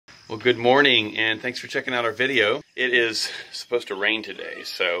Well, good morning, and thanks for checking out our video. It is supposed to rain today,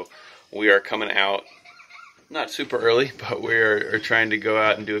 so we are coming out not super early, but we are trying to go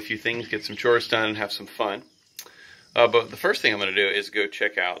out and do a few things, get some chores done, and have some fun. But the first thing I'm going to do is go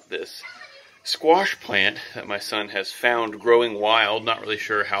check out this squash plant that my son has found growing wild. Not really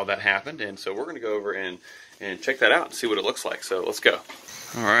sure how that happened, and so we're going to go over and check that out and see what it looks like. So let's go.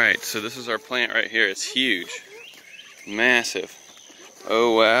 All right, so this is our plant right here. It's huge, massive.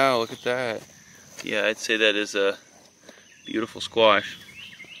 Oh wow, look at that. Yeah, I'd say that is a beautiful squash.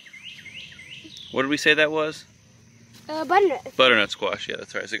 What did we say that was? Butternut. Butternut squash, yeah,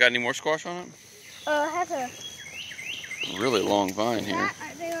 that's right. Has it got any more squash on it? It has a really long vine here. right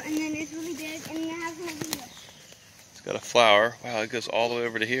there, and then it's really big, and then it has one over here. It's got a flower. Wow, it goes all the way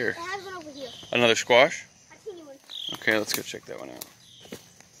over to here. It has one over here. Another squash? A teeny one. Okay, let's go check that one out.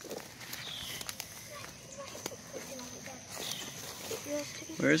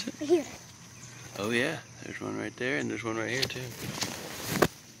 Where is it? Right here. Oh yeah, there's one right there, and there's one right here too.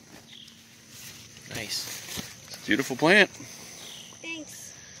 Nice. It's a beautiful plant.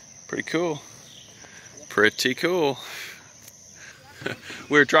 Thanks. Pretty cool. Pretty cool.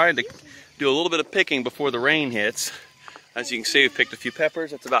 We're trying to do a little bit of picking before the rain hits. As you can see, we picked a few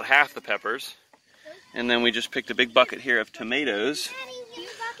peppers. That's about half the peppers. And then we just picked a big bucket here of tomatoes.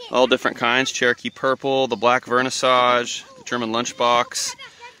 All different kinds. Cherokee Purple, the Black Vernissage, the German Lunchbox,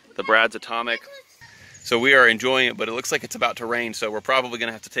 the Brad's Atomic. So we are enjoying it, but it looks like it's about to rain, so we're probably going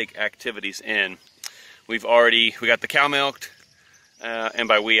to have to take activities in. We got the cow milked, and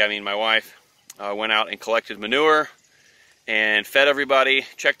by we, I mean my wife. Went out and collected manure and fed everybody,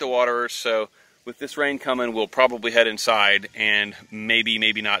 checked the waterers. So with this rain coming, we'll probably head inside and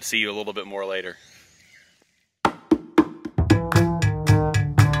maybe not see you a little bit more later.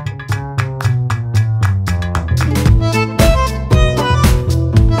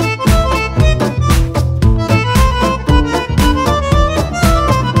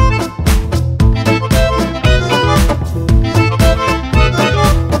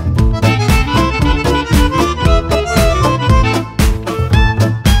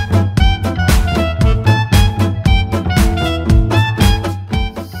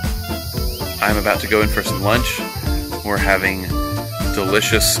 I'm about to go in for some lunch. We're having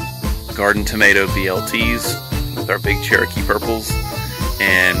delicious garden tomato BLTs with our big Cherokee Purples,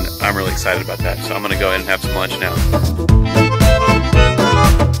 and I'm really excited about that. So I'm gonna go ahead and have some lunch now.